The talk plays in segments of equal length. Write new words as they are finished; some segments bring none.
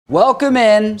Welcome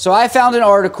in. So I found an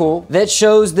article that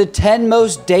shows the 10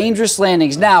 most dangerous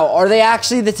landings. Now, are they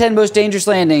actually the 10 most dangerous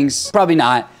landings? Probably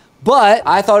not. But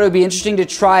I thought it would be interesting to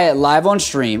try it live on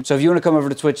stream. So if you want to come over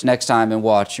to Twitch next time and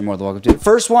watch, you're more than welcome to.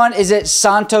 First one is at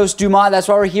Santos Dumont. That's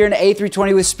why we're here in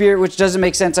A320 with Spirit, which doesn't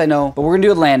make sense, I know. But we're going to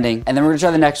do a landing. And then we're going to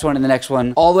try the next one and the next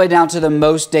one. All the way down to the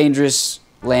most dangerous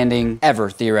landing ever,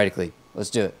 theoretically. Let's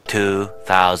do it.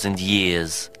 2,000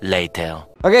 years later.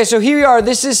 Okay, so here we are.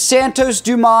 This is Santos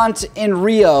Dumont in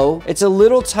Rio. It's a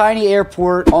little tiny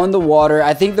airport on the water.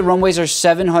 I think the runways are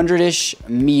 700-ish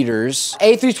meters.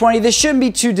 A320, this shouldn't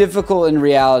be too difficult in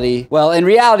reality. Well, in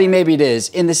reality, maybe it is.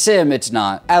 In the sim, it's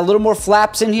not. Add a little more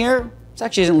flaps in here. This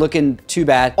actually isn't looking too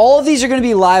bad. All of these are going to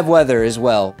be live weather as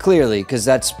well, clearly, because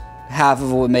that's half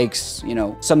of what makes, you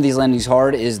know, some of these landings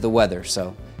hard is the weather.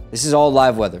 So this is all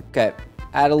live weather. Okay.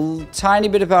 Add a tiny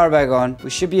bit of power back on. We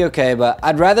should be okay, but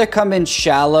I'd rather come in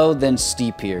shallow than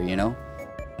steep here, you know?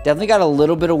 Definitely got a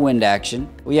little bit of wind action.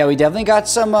 Well, yeah, we definitely got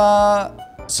some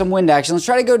wind action. Let's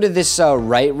try to go to this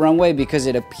right runway because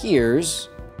it appears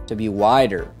to be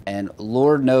wider. And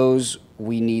Lord knows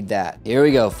we need that. Here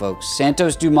we go, folks.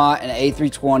 Santos Dumont and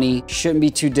A320. Shouldn't be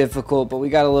too difficult, but we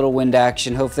got a little wind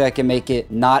action. Hopefully I can make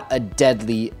it not a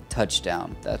deadly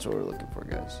touchdown. That's what we're looking for,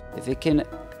 guys. If it can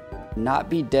not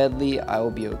be deadly, I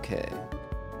will be okay.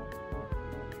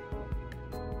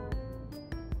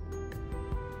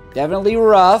 Definitely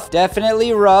rough.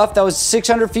 Definitely rough. That was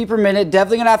 600 feet per minute.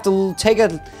 Definitely gonna have to take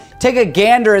a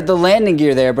gander at the landing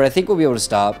gear there, but I think we'll be able to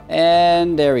stop.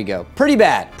 And there we go. Pretty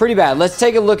bad. Pretty bad. Let's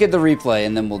take a look at the replay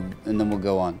and then we'll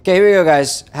go on. Okay, here we go,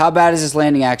 guys. How bad is this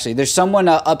landing actually? There's someone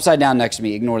upside down next to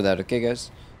me. Ignore that, okay,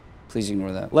 guys? Please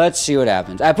ignore that. Let's see what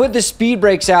happens. I put the speed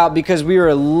brakes out because we were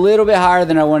a little bit higher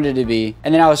than I wanted to be.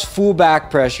 And then I was full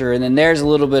back pressure. And then there's a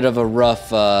little bit of a rough,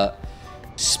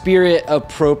 Spirit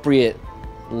appropriate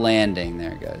landing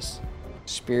there, guys.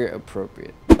 Spirit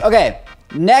appropriate. Okay,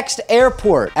 next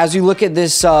airport. As we look at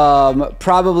this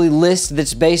probably list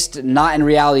that's based not in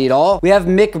reality at all, we have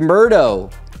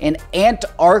McMurdo in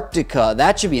Antarctica.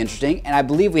 That should be interesting. And I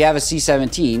believe we have a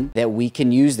C-17 that we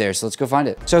can use there. So let's go find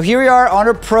it. So here we are on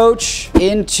approach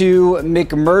into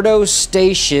McMurdo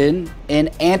Station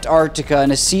in Antarctica in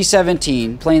a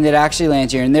C-17 plane that actually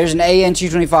lands here. And there's an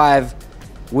AN-225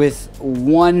 with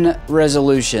 1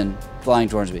 resolution flying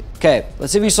towards me. Okay,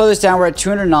 let's see if we can slow this down. We're at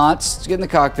 200 knots. Let's get in the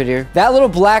cockpit here. That little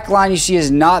black line you see is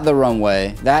not the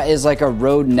runway. That is like a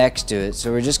road next to it.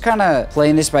 So we're just kind of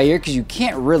playing this by ear because you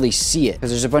can't really see it because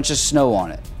there's a bunch of snow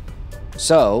on it.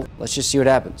 So let's just see what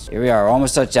happens. Here we are,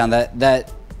 almost touchdown.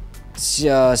 That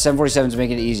 747 is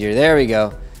making it easier. There we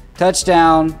go.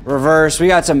 Touchdown, reverse. We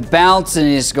got some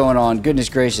bounciness going on. Goodness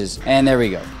gracious. And there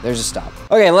we go. There's a stop.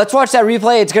 Okay, let's watch that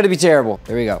replay. It's going to be terrible.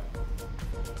 Here we go.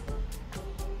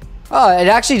 Oh, it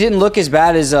actually didn't look as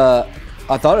bad as I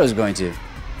thought it was going to.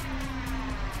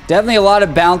 Definitely a lot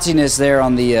of bounciness there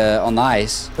on the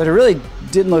ice, but it really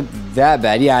didn't look that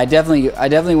bad. Yeah, I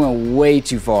definitely went way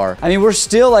too far. I mean, we're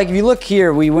still like, if you look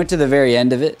here, we went to the very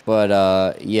end of it,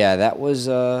 but yeah, that was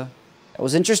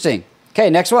interesting. Okay,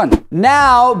 next one.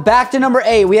 Now back to number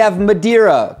 8. We have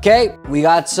Madeira. Okay, we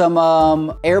got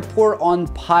some airport on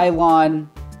pylon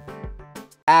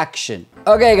action.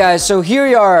 Okay, guys, so here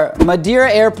we are,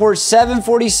 Madeira Airport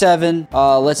 747.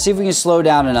 Let's see if we can slow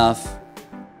down enough.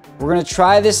 We're gonna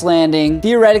try this landing.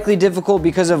 Theoretically difficult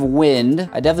because of wind.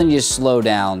 I definitely need to slow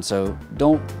down, so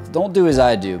don't do as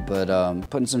I do, but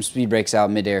putting some speed brakes out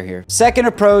midair here. Second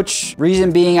approach,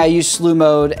 reason being I use slew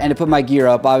mode and to put my gear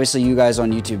up. Obviously, you guys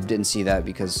on YouTube didn't see that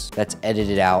because that's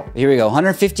edited out. Here we go,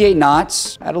 158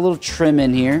 knots. Add a little trim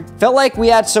in here. Felt like we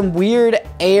had some weird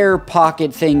air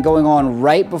pocket thing going on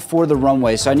right before the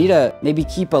runway, so I need to maybe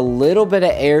keep a little bit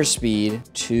of airspeed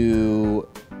to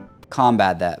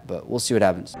combat that, but we'll see what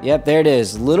happens. Yep, there it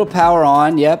is. Little power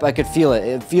on. Yep, I could feel it.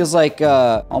 It feels like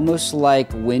almost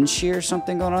like wind shear or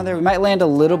something going on there. We might land a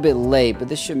little bit late, but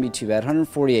this shouldn't be too bad.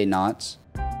 148 knots.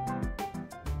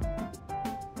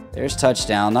 There's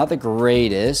touchdown. Not the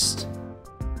greatest.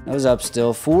 Nose up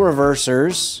still. Full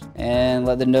reversers. And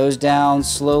let the nose down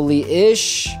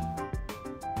slowly-ish.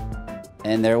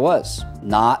 And there it was.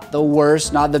 Not the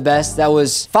worst, not the best. That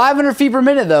was 500 feet per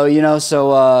minute though, you know,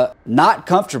 so not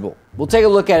comfortable. We'll take a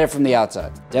look at it from the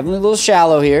outside. Definitely a little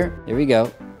shallow here. Here we go.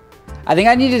 I think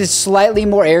I needed slightly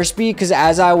more airspeed because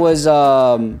as I was,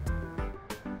 it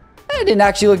didn't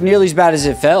actually look nearly as bad as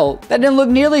it felt. That didn't look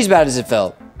nearly as bad as it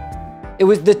felt. It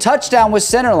was, the touchdown was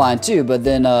center line too, but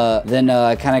then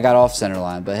I kind of got off center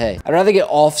line. But hey, I'd rather get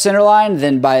off center line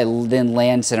than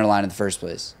land center line in the first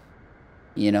place.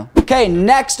 You know? Okay,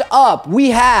 next up we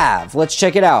have, let's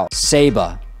check it out.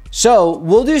 Saba. So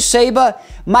we'll do Saba.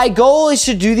 My goal is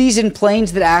to do these in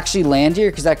planes that actually land here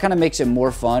because that kind of makes it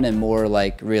more fun and more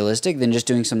like realistic than just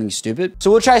doing something stupid.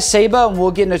 So we'll try Saba and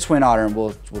we'll get into Twin Otter and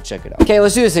we'll check it out. Okay,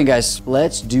 let's do this thing, guys.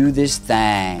 Let's do this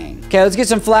thing. Okay, let's get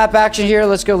some flap action here.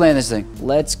 Let's go land this thing.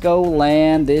 Let's go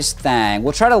land this thing.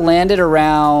 We'll try to land it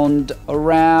around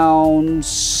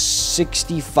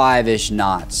 65-ish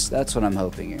knots. That's what I'm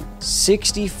hoping here.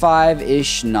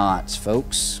 65-ish knots,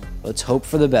 folks. Let's hope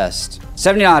for the best.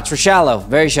 70 knots for shallow.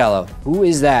 Very shallow. Who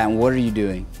is that and what are you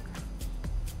doing?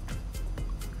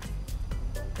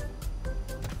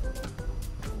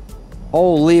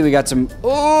 Holy, we got some...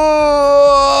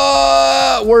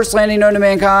 Oh! Worst landing known to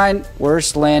mankind.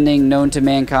 Worst landing known to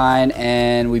mankind.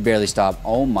 And we barely stopped.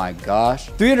 Oh my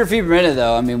gosh. 300 feet per minute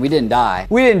though. I mean, we didn't die.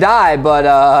 We didn't die,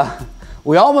 but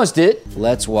we almost did.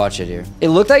 Let's watch it here. It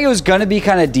looked like it was gonna be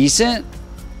kind of decent.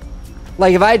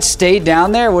 Like, if I'd stayed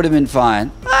down there, it would have been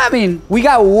fine. I mean, we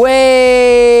got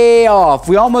way off.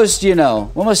 We almost, you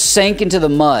know, almost sank into the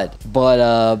mud.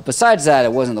 But besides that,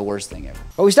 it wasn't the worst thing ever.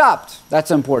 But we stopped. That's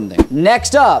the important thing.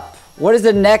 Next up, what is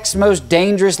the next most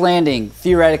dangerous landing,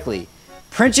 theoretically?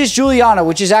 Princess Juliana,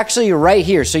 which is actually right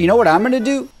here. So you know what I'm going to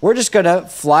do? We're just going to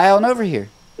fly on over here.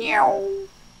 Just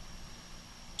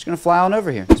going to fly on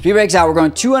over here. Speed brakes out. We're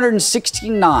going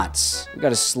 216 knots. We got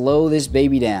to slow this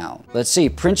baby down. Let's see.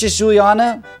 Princess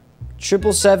Juliana,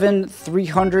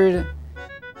 777-300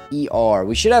 ER.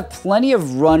 We should have plenty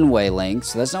of runway length,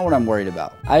 so that's not what I'm worried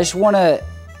about. I just want to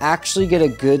actually get a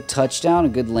good touchdown, a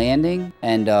good landing,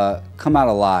 and come out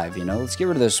alive, you know? Let's get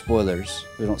rid of those spoilers so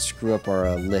we don't screw up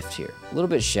our lift here. A little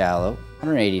bit shallow.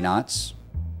 180 knots.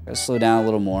 Gotta slow down a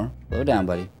little more. Slow down,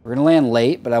 buddy. We're gonna land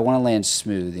late, but I want to land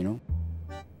smooth, you know?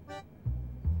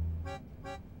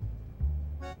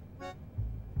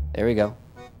 There we go.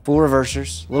 Full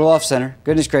reversers. A little off center.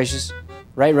 Goodness gracious.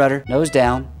 Right rudder. Nose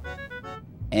down.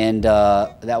 And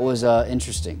that was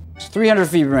interesting. It's 300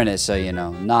 feet per minute, so you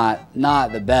know, not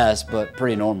the best, but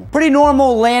pretty normal. Pretty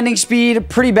normal landing speed.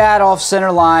 Pretty bad off center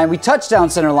line. We touched down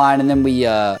center line, and then we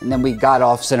got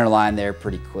off center line there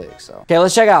pretty quick. So okay,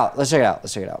 let's check it out. Let's check it out.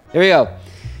 Let's check it out. Here we go.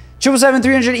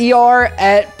 777-300 ER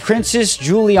at Princess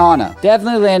Juliana.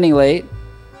 Definitely landing late.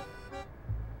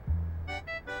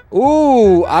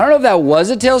 Ooh, I don't know if that was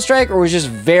a tail strike or was just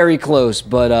very close,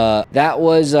 but that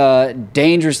was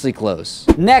dangerously close.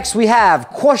 Next, we have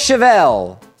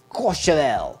Courchevel.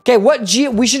 Courchevel. Okay,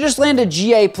 we should just land a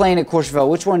GA plane at Courchevel.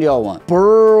 Which one do y'all want?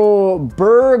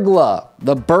 Bergla.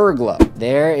 The Bergla.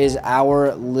 There is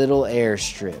our little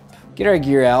airstrip. Get our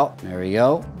gear out. There we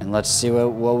go. And let's see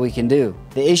what we can do.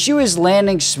 The issue is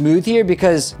landing smooth here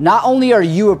because not only are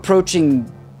you approaching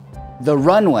the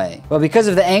runway, but because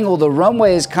of the angle, the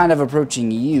runway is kind of approaching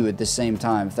you at the same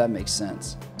time, if that makes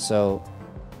sense. So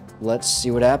let's see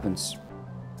what happens.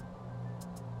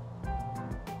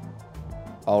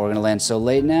 Oh, we're gonna land so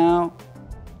late now.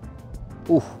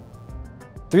 Ooh,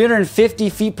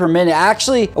 350 feet per minute.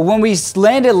 Actually, when we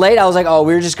landed late, I was like, oh,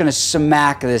 we were just gonna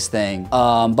smack this thing.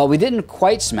 But we didn't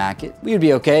quite smack it. We would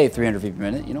be okay at 300 feet per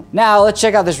minute, you know? Now let's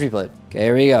check out this replay. Okay,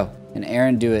 here we go. Can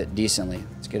Aaron do it decently?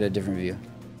 Let's get a different view.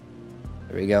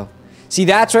 There we go. See,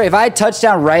 that's right. If I had touched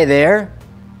down right there.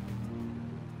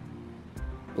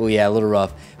 Oh, yeah, a little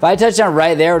rough. If I had touched down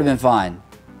right there, it would have been fine.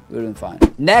 It would have been fine.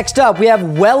 Next up, we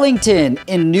have Wellington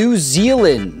in New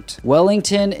Zealand.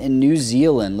 Wellington in New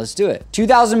Zealand. Let's do it.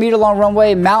 2,000 meter long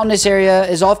runway. Mountainous area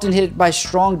is often hit by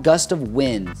strong gust of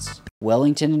winds.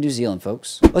 Wellington in New Zealand,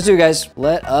 folks. Let's do it, guys.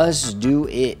 Let us do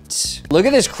it. Look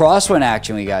at this crosswind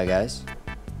action we got, guys.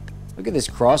 Look at this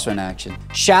crosswind action.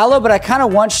 Shallow, but I kind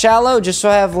of want shallow just so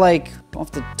I have like, I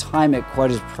don't have to time it quite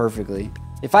as perfectly.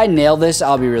 If I nail this,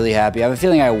 I'll be really happy. I have a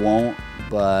feeling I won't,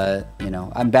 but you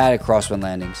know, I'm bad at crosswind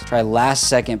landings. Try last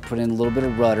second, put in a little bit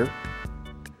of rudder.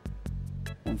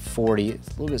 140, it's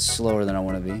a little bit slower than I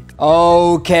want to be.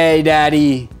 Okay,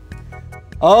 daddy.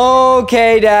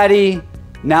 Okay, daddy.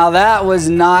 Now that was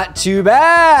not too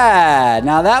bad.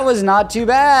 Now that was not too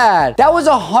bad. That was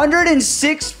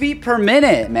 106 feet per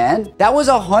minute, man. That was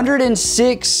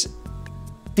 106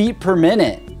 feet per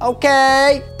minute.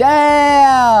 Okay,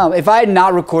 damn. If I had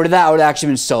not recorded that, I would have actually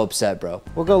been so upset, bro.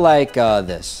 We'll go like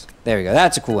this. There we go.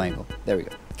 That's a cool angle. There we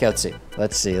go. Okay, let's see.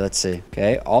 Let's see. Let's see.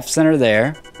 Okay, off center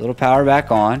there. Little power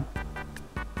back on.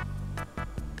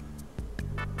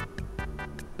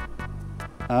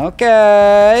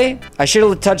 Okay. I should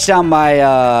have touched down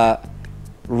my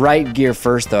right gear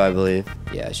first, though, I believe.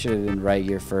 Yeah, I should have been right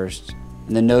gear first.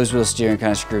 And the nose wheel steering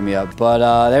kind of screwed me up.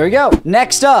 But there we go.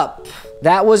 Next up,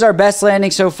 that was our best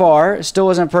landing so far. Still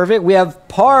wasn't perfect. We have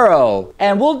Paro.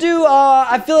 And we'll do,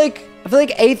 I feel like feel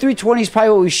like A320 is probably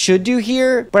what we should do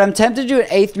here, but I'm tempted to do an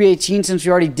A318 since we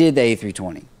already did the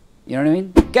A320. You know what I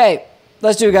mean? Okay,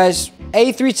 let's do it, guys.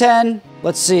 A310.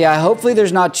 Let's see. Hopefully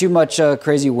there's not too much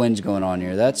crazy winds going on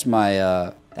here. That is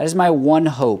my one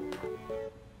hope.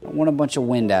 I want a bunch of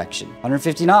wind action.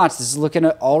 150 knots. This is looking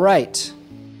all right.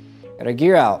 Got our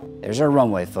gear out. There's our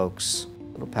runway, folks.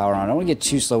 A little power on. I don't want to get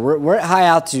too slow. We're at high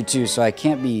altitude too, so I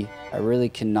really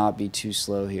cannot be too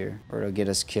slow here, or it'll get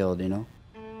us killed, you know?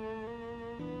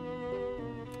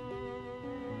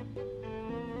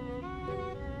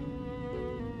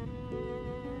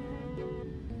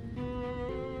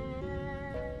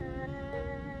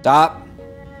 Stop.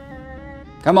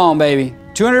 Come on, baby.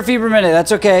 200 feet per minute.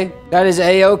 That's okay. That is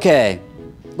A-okay.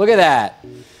 Look at that.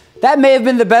 That may have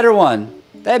been the better one.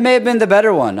 That may have been the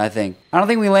better one, I think. I don't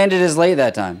think we landed as late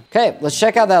that time. Okay, let's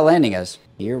check out that landing, guys.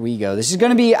 Here we go. This is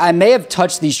going to be... I may have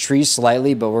touched these trees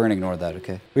slightly, but we're going to ignore that,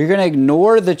 okay? We're going to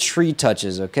ignore the tree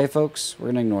touches, okay, folks?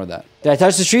 We're going to ignore that. Did I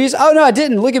touch the trees? Oh, no, I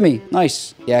didn't. Look at me.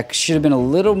 Nice. Yeah, should have been a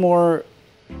little more...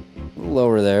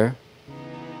 lower there.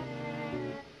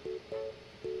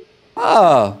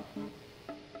 Oh.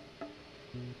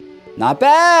 Not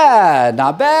bad.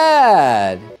 Not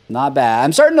bad. Not bad.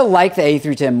 I'm starting to like the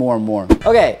A310 more and more.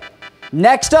 Okay.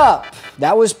 Next up.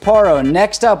 That was Paro.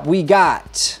 Next up, we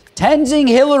got Tenzing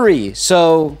Hillary.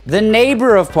 So, the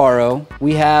neighbor of Paro,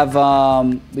 we have,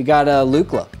 we got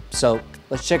Lukla. So,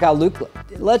 let's check out Lukla.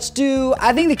 Let's do,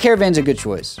 I think the Caravan's a good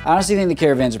choice. I honestly think the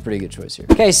Caravan's a pretty good choice here.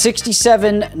 Okay,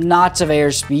 67 knots of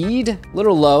airspeed. A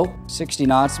little low, 60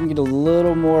 knots. Let me get a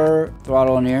little more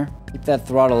throttle in here. Keep that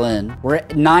throttle in. We're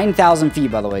at 9,000 feet,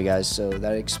 by the way, guys. So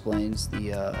that explains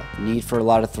the need for a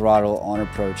lot of throttle on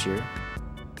approach here.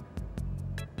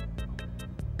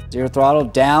 Zero throttle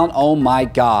down. Oh my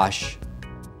gosh.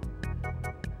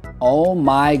 Oh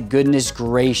my goodness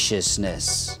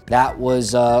graciousness. That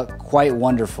was quite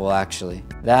wonderful, actually.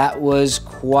 That was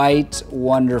quite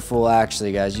wonderful,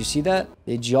 actually, guys. You see that?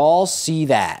 Did y'all see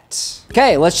that?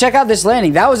 Okay, let's check out this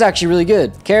landing. That was actually really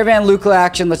good. Caravan Lukla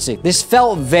action. Let's see. This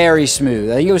felt very smooth.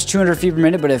 I think it was 200 feet per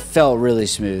minute, but it felt really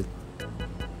smooth.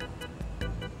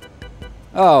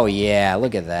 Oh, yeah.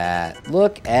 Look at that.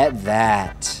 Look at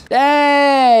that.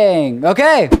 Dang.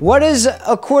 Okay. What is,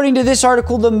 according to this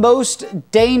article, the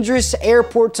most dangerous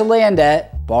airport to land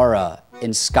at? Barra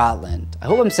in Scotland. I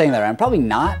hope I'm saying that right. I'm probably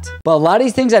not. But a lot of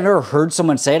these things I've never heard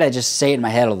someone say it. I just say it in my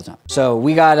head all the time. So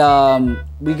we got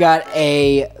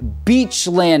a beach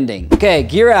landing. Okay,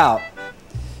 gear out.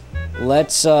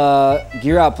 Let's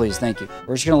gear out, please. Thank you.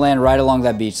 We're just gonna land right along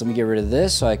that beach. Let me get rid of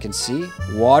this so I can see.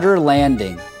 Water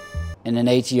landing in an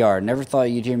ATR. Never thought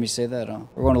you'd hear me say that, huh?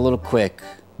 We're going a little quick.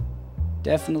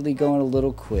 Definitely going a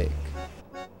little quick.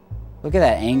 Look at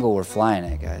that angle we're flying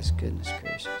at, guys. Goodness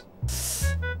gracious.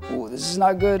 Oh, this is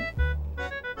not good.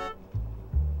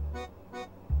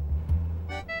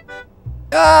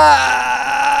 Ah!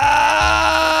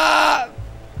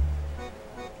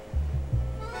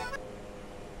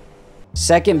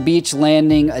 Second beach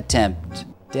landing attempt.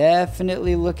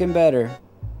 Definitely looking better.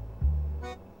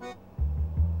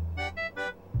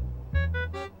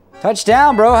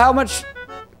 Touchdown, bro. How much?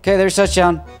 Okay, there's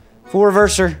touchdown. Full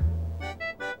reverser.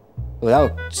 Oh, that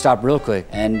would stop real quick.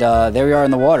 And there we are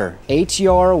in the water.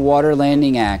 ATR water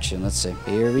landing action. Let's see.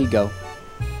 Here we go.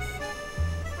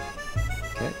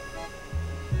 Okay.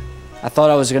 I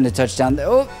thought I was going to touch down.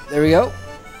 Oh, there we go.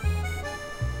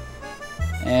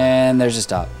 And there's a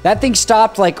stop. That thing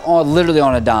stopped like literally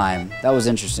on a dime. That was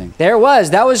interesting. There it was.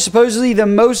 That was supposedly the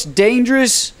most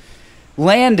dangerous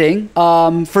landing.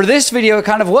 For this video, it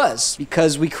kind of was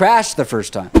because we crashed the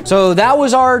first time. So that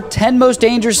was our 10 most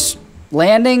dangerous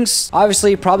landings.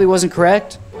 Obviously, it probably wasn't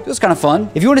correct. It was kind of fun.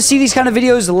 If you want to see these kind of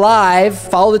videos live,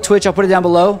 follow the Twitch. I'll put it down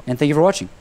below. And thank you for watching.